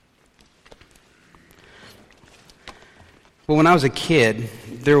Well, when I was a kid,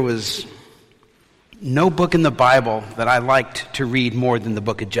 there was no book in the Bible that I liked to read more than the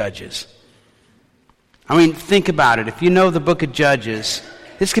book of Judges. I mean, think about it. If you know the book of Judges,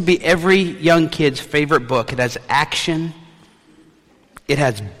 this could be every young kid's favorite book. It has action. It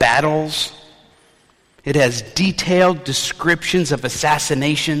has battles. It has detailed descriptions of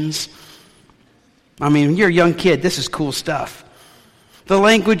assassinations. I mean, when you're a young kid, this is cool stuff. The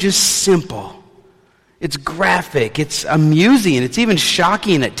language is simple. It's graphic. It's amusing. It's even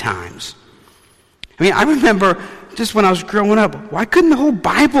shocking at times. I mean, I remember just when I was growing up, why couldn't the whole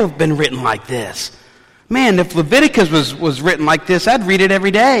Bible have been written like this? Man, if Leviticus was written like this, I'd read it every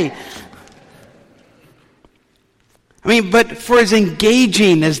day. I mean, but for as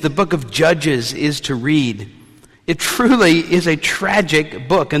engaging as the book of Judges is to read, it truly is a tragic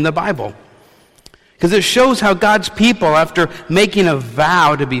book in the Bible. Because it shows how God's people, after making a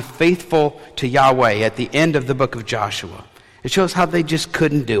vow to be faithful to Yahweh at the end of the book of Joshua, it shows how they just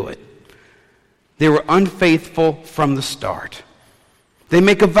couldn't do it. They were unfaithful from the start. They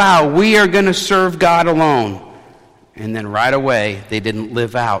make a vow, we are going to serve God alone. And then right away, they didn't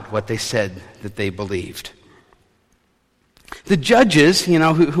live out what they said that they believed. The judges,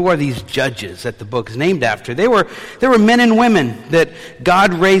 who are these judges that the book is named after? They were men and women that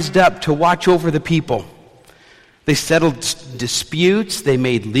God raised up to watch over the people. They settled disputes, they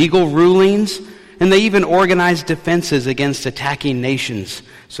made legal rulings, and they even organized defenses against attacking nations.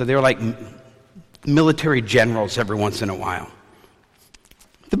 So they were like military generals every once in a while.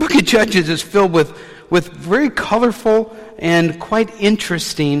 The book of Judges is filled with very colorful and quite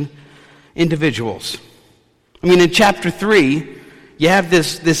interesting individuals. I mean, in chapter 3, you have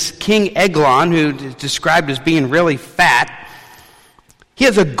this King Eglon, who is described as being really fat. He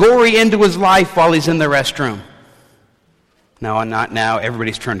has a gory end to his life while he's in the restroom. No, not now.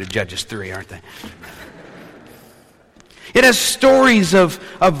 Everybody's turned to Judges 3, aren't they? It has stories of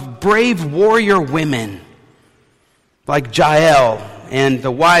brave warrior women like Jael and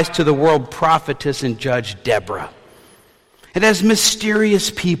the wise to the world prophetess and judge Deborah. It has mysterious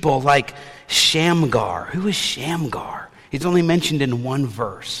people like Shamgar. Who is Shamgar? He's only mentioned in one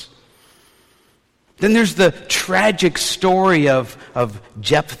verse. Then there's the tragic story of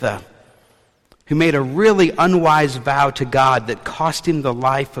Jephthah, who made a really unwise vow to God that cost him the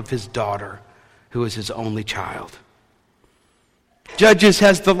life of his daughter, who was his only child. Judges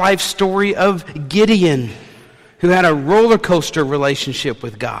has the life story of Gideon, who had a roller coaster relationship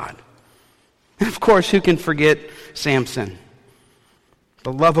with God. And of course, who can forget Samson?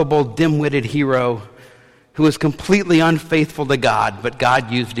 The lovable, dim-witted hero who was completely unfaithful to God, but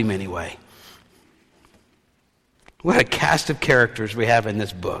God used him anyway. What a cast of characters we have in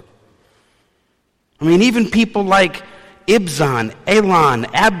this book. I mean, even people like Ibzan, Elon,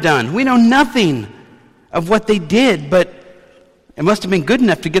 Abdon, we know nothing of what they did, but it must have been good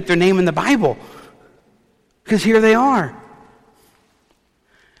enough to get their name in the Bible, because here they are.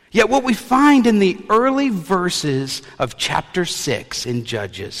 Yet what we find in the early verses of chapter 6 in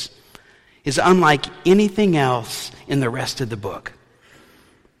Judges is unlike anything else in the rest of the book.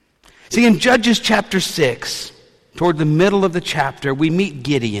 See, in Judges chapter 6, toward the middle of the chapter, we meet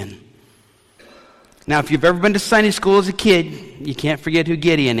Gideon. Now, if you've ever been to Sunday school as a kid, you can't forget who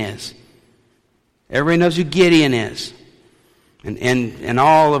Gideon is. Everybody knows who Gideon is and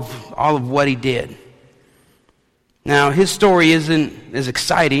all of what he did. Now, his story isn't as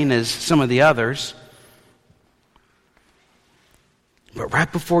exciting as some of the others. But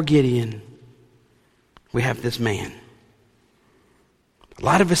right before Gideon, we have this man. A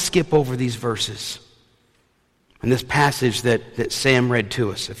lot of us skip over these verses. And this passage that Sam read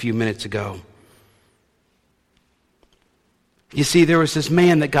to us a few minutes ago. You see, there was this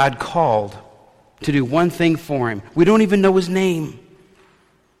man that God called to do one thing for him. We don't even know his name.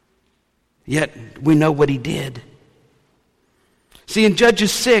 Yet we know what he did. See, in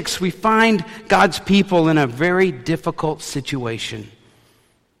Judges 6, we find God's people in a very difficult situation.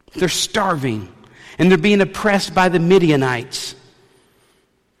 They're starving, and they're being oppressed by the Midianites.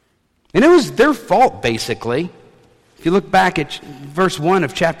 And it was their fault, basically. If you look back at verse 1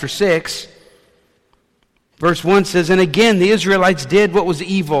 of chapter 6, verse 1 says, "And again the Israelites did what was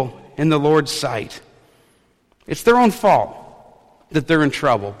evil in the Lord's sight." It's their own fault that they're in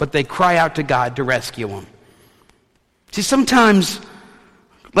trouble, but they cry out to God to rescue them. See, sometimes,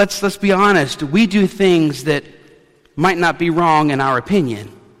 let's be honest, we do things that might not be wrong in our opinion.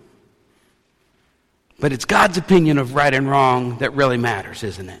 But it's God's opinion of right and wrong that really matters,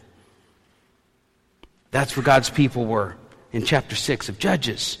 isn't it? That's where God's people were in chapter 6 of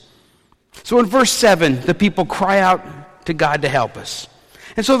Judges. So in verse 7, the people cry out to God to help us.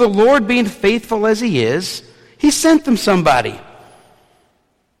 And so the Lord, being faithful as he is, He sent them somebody.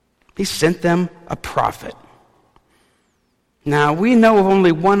 He sent them a prophet. Now, we know of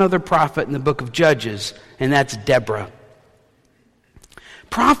only one other prophet in the book of Judges, and that's Deborah.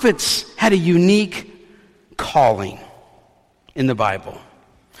 Prophets had a unique calling in the Bible.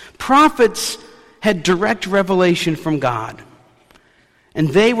 Prophets had direct revelation from God, and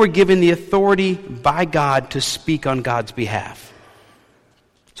they were given the authority by God to speak on God's behalf.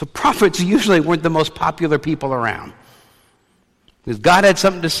 So prophets usually weren't the most popular people around. Because God had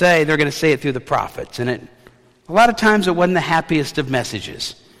something to say, they're going to say it through the prophets. And a lot of times it wasn't the happiest of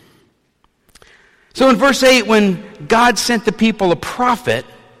messages. So in verse 8, when God sent the people a prophet,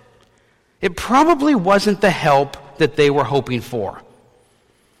 it probably wasn't the help that they were hoping for.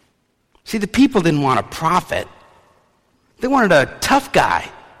 See, the people didn't want a prophet. They wanted a tough guy.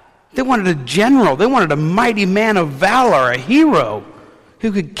 They wanted a general. They wanted a mighty man of valor, a hero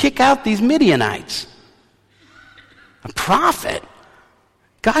who could kick out these Midianites. A prophet?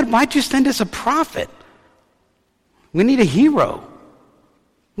 God, why'd you send us a prophet? We need a hero.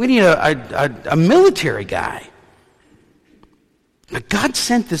 We need a military guy. But God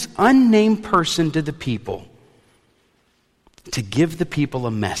sent this unnamed person to the people to give the people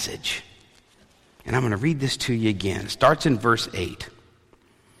a message. And I'm going to read this to you again. It starts in verse 8.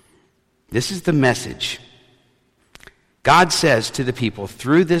 This is the message. God says to the people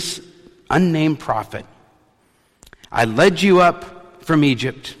through this unnamed prophet, I led you up from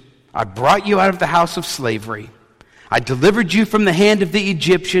Egypt. I brought you out of the house of slavery. I delivered you from the hand of the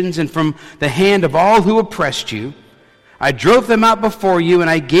Egyptians and from the hand of all who oppressed you. I drove them out before you, and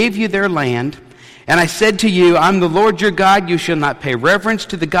I gave you their land. And I said to you, I'm the Lord your God. You shall not pay reverence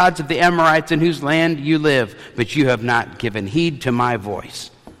to the gods of the Amorites in whose land you live, but you have not given heed to my voice.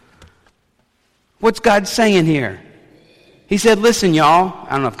 What's God saying here? He said, listen, y'all.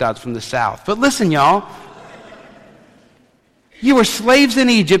 I don't know if God's from the South, but listen, y'all. You were slaves in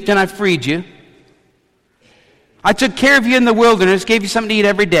Egypt, and I freed you. I took care of you in the wilderness, gave you something to eat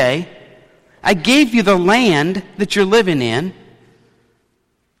every day. I gave you the land that you're living in.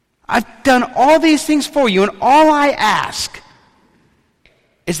 I've done all these things for you, and all I ask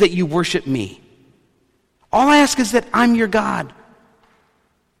is that you worship me. All I ask is that I'm your God.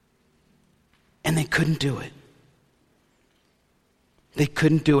 And they couldn't do it. They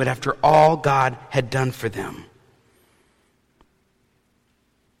couldn't do it after all God had done for them.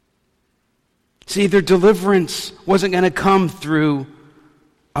 See, their deliverance wasn't going to come through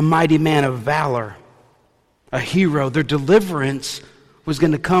a mighty man of valor, a hero. Their deliverance was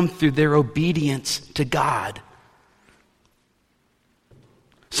going to come through their obedience to God.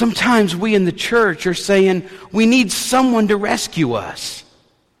 Sometimes we in the church are saying we need someone to rescue us,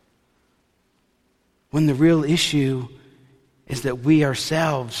 when the real issue is that we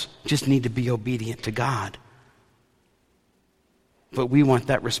ourselves just need to be obedient to God. But we want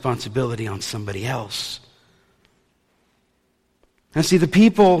that responsibility on somebody else. And see, the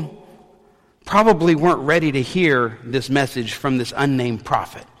people probably weren't ready to hear this message from this unnamed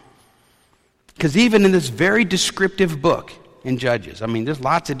prophet. Because even in this very descriptive book in Judges, I mean, there's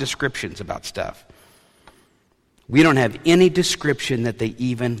lots of descriptions about stuff. We don't have any description that they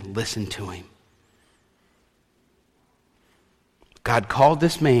even listened to him. God called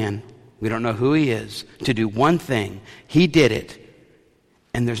this man, we don't know who he is, to do one thing. He did it.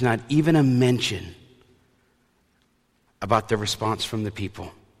 And there's not even a mention about the response from the people.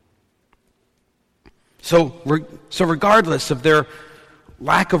 So regardless of their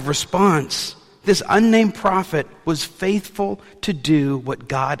lack of response, this unnamed prophet was faithful to do what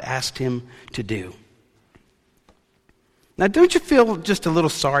God asked him to do. Now, don't you feel just a little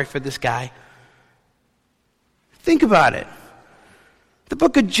sorry for this guy? Think about it. The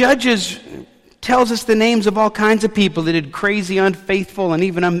book of Judges tells us the names of all kinds of people that did crazy, unfaithful, and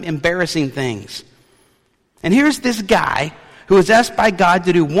even embarrassing things. And here's this guy who was asked by God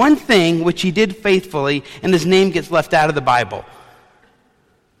to do one thing which he did faithfully, and his name gets left out of the Bible.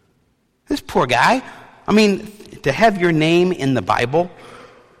 This poor guy. I mean, to have your name in the Bible,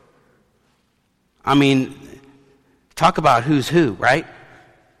 I mean, talk about who's who, right?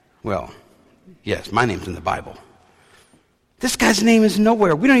 Well, yes, my name's in the Bible. This guy's name is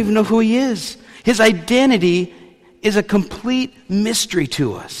nowhere. We don't even know who he is. His identity is a complete mystery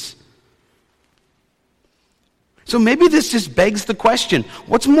to us. So maybe this just begs the question,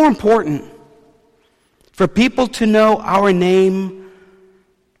 what's more important? For people to know our name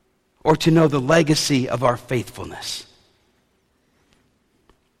or to know the legacy of our faithfulness?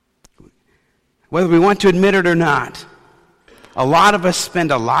 Whether we want to admit it or not, a lot of us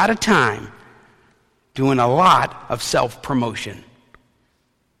spend a lot of time doing a lot of self-promotion.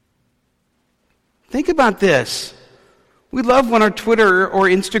 Think about this. We love when our Twitter or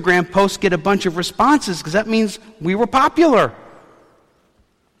Instagram posts get a bunch of responses because that means we were popular.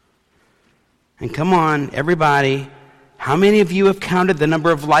 And come on, everybody, how many of you have counted the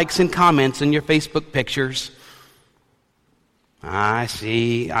number of likes and comments in your Facebook pictures? I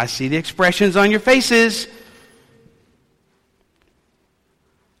see the expressions on your faces.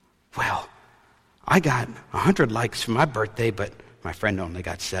 Well, I got 100 likes for my birthday, but my friend only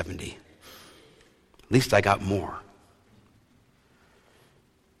got 70. At least I got more.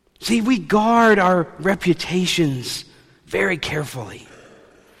 See, we guard our reputations very carefully.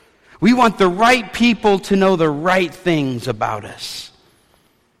 We want the right people to know the right things about us.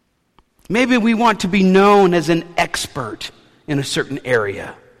 Maybe we want to be known as an expert in a certain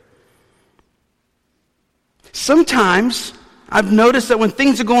area. Sometimes I've noticed that when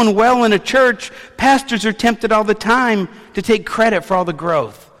things are going well in a church, pastors are tempted all the time to take credit for all the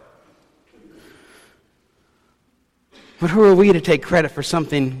growth. But who are we to take credit for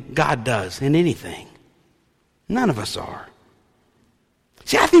something God does in anything? None of us are.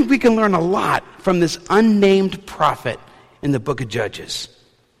 See, I think we can learn a lot from this unnamed prophet in the book of Judges.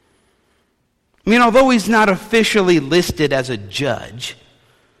 I mean, although he's not officially listed as a judge,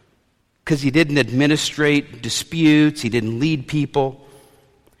 because he didn't administrate disputes, he didn't lead people,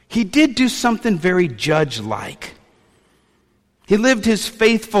 he did do something very judge-like. He lived his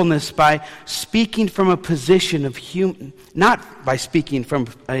faithfulness by speaking from a position of not by speaking from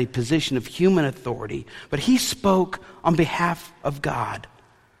a position of human authority, but he spoke on behalf of God.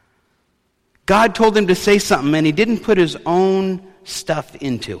 God told him to say something, and he didn't put his own stuff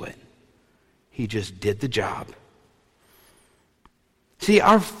into it. He just did the job. See,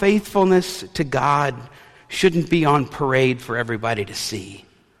 our faithfulness to God shouldn't be on parade for everybody to see.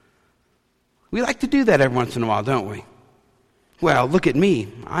 We like to do that every once in a while, don't we? Well, look at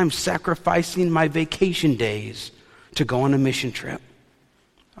me. I'm sacrificing my vacation days to go on a mission trip.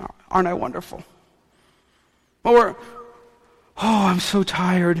 Aren't I wonderful? Or, oh, I'm so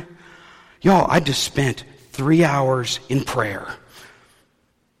tired. Y'all, I just spent 3 hours in prayer.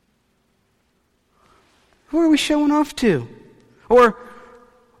 Who are we showing off to? Or,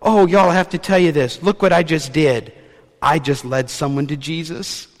 oh, y'all, I have to tell you this. Look what I just did. I just led someone to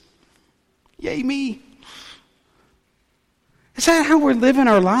Jesus. Yay me. Is that how we're living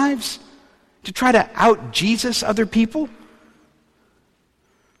our lives? To try to out-Jesus other people?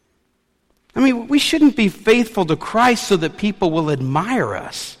 I mean, we shouldn't be faithful to Christ so that people will admire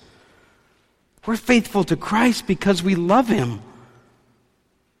us. We're faithful to Christ because we love him.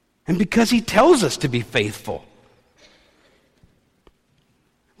 And because he tells us to be faithful.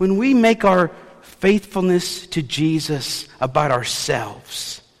 When we make our faithfulness to Jesus about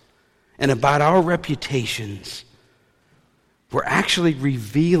ourselves and about our reputations, we're actually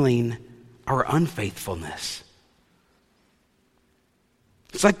revealing our unfaithfulness.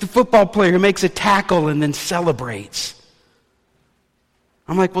 It's like the football player who makes a tackle and then celebrates.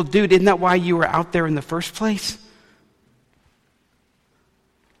 I'm like, well, dude, isn't that why you were out there in the first place?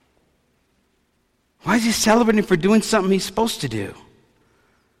 Why is he celebrating for doing something he's supposed to do?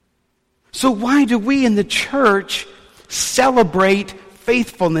 So why do we in the church celebrate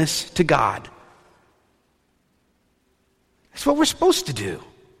faithfulness to God? That's what we're supposed to do.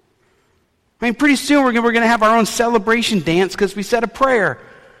 I mean, pretty soon we're going to have our own celebration dance because we said a prayer.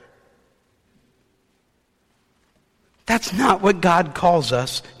 That's not what God calls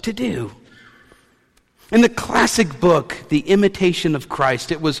us to do. In the classic book, The Imitation of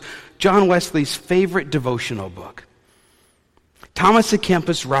Christ, it was John Wesley's favorite devotional book. Thomas à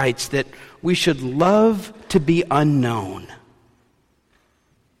Kempis writes that we should love to be unknown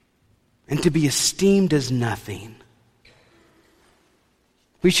and to be esteemed as nothing.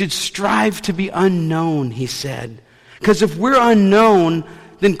 We should strive to be unknown, he said, because if we're unknown,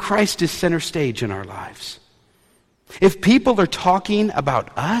 then Christ is center stage in our lives. If people are talking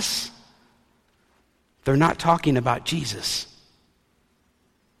about us, they're not talking about Jesus.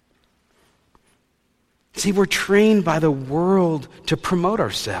 See, we're trained by the world to promote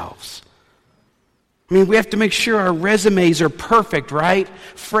ourselves. I mean, we have to make sure our resumes are perfect, right?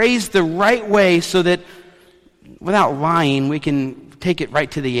 Phrased the right way so that without lying, we can take it right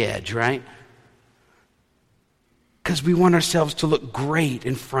to the edge, right? Because we want ourselves to look great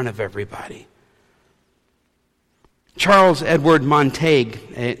in front of everybody. Charles Edward Montague,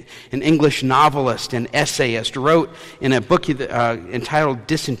 an English novelist and essayist, wrote in a book entitled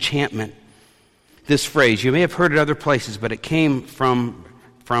Disenchantment this phrase. You may have heard it other places, but it came from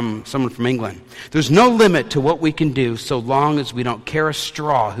someone from England. There's no limit to what we can do so long as we don't care a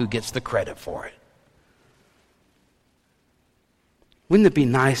straw who gets the credit for it. Wouldn't it be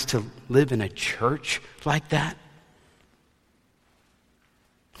nice to live in a church like that?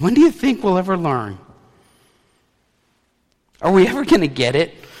 When do you think we'll ever learn? Are we ever going to get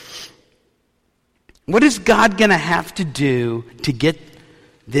it? What is God going to have to do to get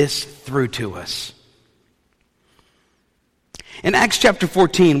this through to us? In Acts chapter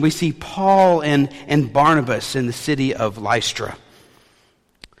 14, we see Paul and Barnabas in the city of Lystra.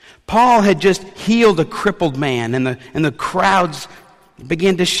 Paul had just healed a crippled man, and the crowds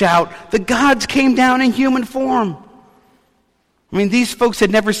began to shout, "The gods came down in human form." I mean, these folks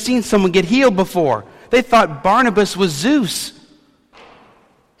had never seen someone get healed before. They thought Barnabas was Zeus.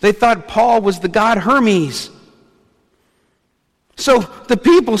 They thought Paul was the god Hermes. So the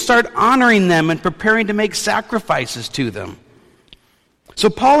people start honoring them and preparing to make sacrifices to them. So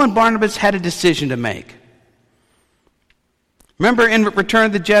Paul and Barnabas had a decision to make. Remember in Return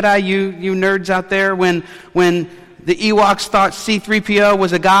of the Jedi, you nerds out there, when the Ewoks thought C-3PO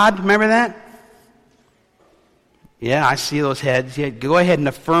was a god? Remember that? Yeah, I see those heads. Yeah, go ahead and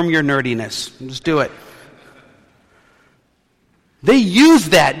affirm your nerdiness. Just do it. They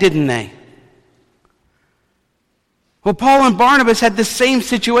used that, didn't they? Well, Paul and Barnabas had the same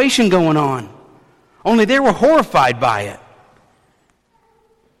situation going on, only they were horrified by it.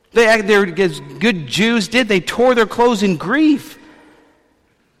 They, as good Jews did, they tore their clothes in grief.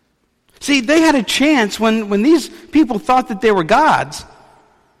 See, they had a chance when these people thought that they were gods.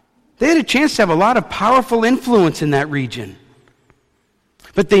 They had a chance to have a lot of powerful influence in that region.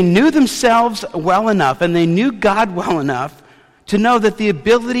 But they knew themselves well enough, and they knew God well enough to know that the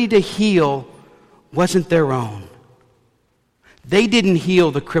ability to heal wasn't their own. They didn't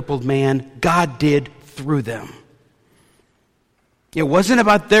heal the crippled man. God did through them. It wasn't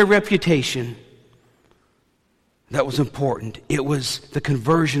about their reputation that was important. It was the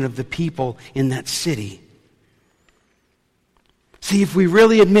conversion of the people in that city. See, if we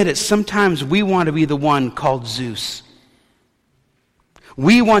really admit it, sometimes we want to be the one called Zeus.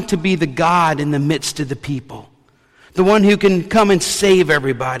 We want to be the God in the midst of the people, the one who can come and save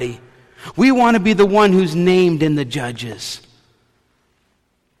everybody. We want to be the one who's named in the Judges.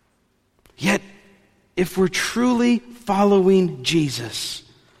 Yet, if we're truly following Jesus,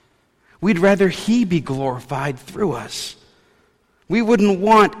 we'd rather He be glorified through us. We wouldn't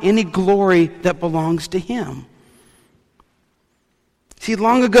want any glory that belongs to Him. See,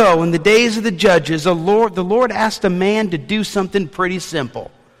 long ago, in the days of the Judges, the Lord asked a man to do something pretty simple.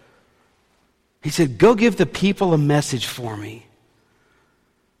 He said, "Go give the people a message for me."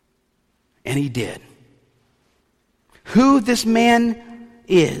 And he did. Who this man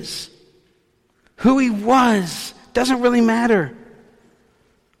is, who he was, doesn't really matter.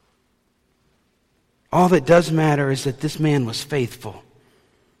 All that does matter is that this man was faithful.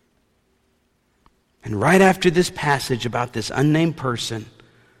 And right after this passage about this unnamed person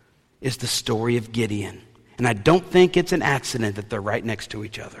is the story of Gideon. And I don't think it's an accident that they're right next to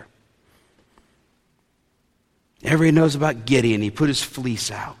each other. Everybody knows about Gideon. He put his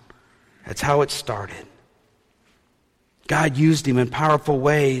fleece out. That's how it started. God used him in powerful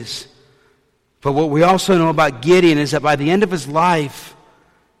ways. But what we also know about Gideon is that by the end of his life,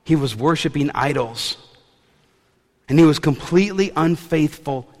 he was worshiping idols. And he was completely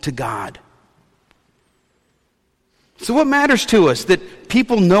unfaithful to God. So what matters to us? That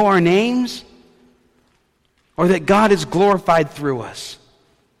people know our names? Or that God is glorified through us?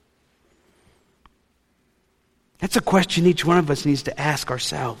 That's a question each one of us needs to ask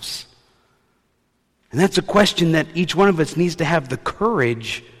ourselves. And that's a question that each one of us needs to have the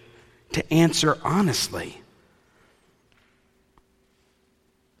courage to answer honestly.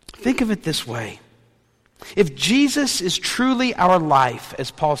 Think of it this way. If Jesus is truly our life,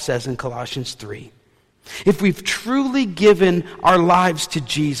 as Paul says in Colossians 3, if we've truly given our lives to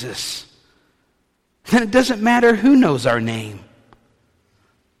Jesus, then it doesn't matter who knows our name.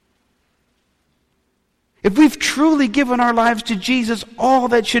 If we've truly given our lives to Jesus, all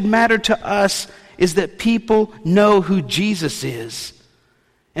that should matter to us is that people know who Jesus is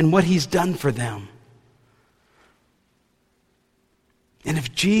and what He's done for them. And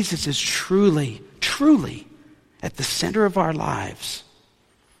if Jesus is truly, truly at the center of our lives,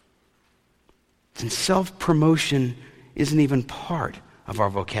 then self-promotion isn't even part of our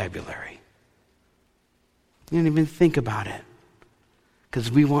vocabulary. You don't even think about it, because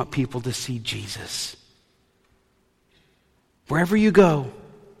we want people to see Jesus. Wherever you go,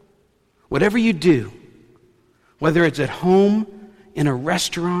 whatever you do, whether it's at home, in a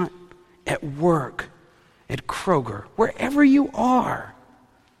restaurant, at work, at Kroger, wherever you are,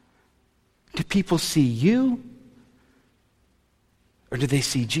 do people see you or do they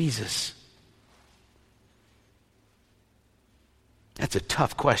see Jesus? That's a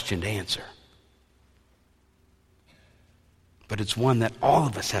tough question to answer. But it's one that all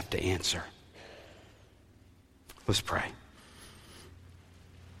of us have to answer. Let's pray.